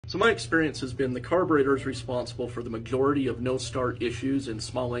So my experience has been the carburetor is responsible for the majority of no-start issues in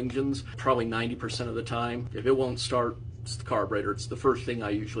small engines, probably 90% of the time. If it won't start, it's the carburetor. It's the first thing I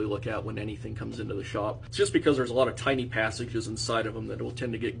usually look at when anything comes into the shop. It's just because there's a lot of tiny passages inside of them that will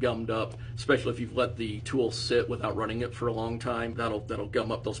tend to get gummed up, especially if you've let the tool sit without running it for a long time. That'll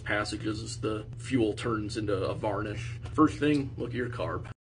gum up those passages as the fuel turns into a varnish. First thing, look at your carb.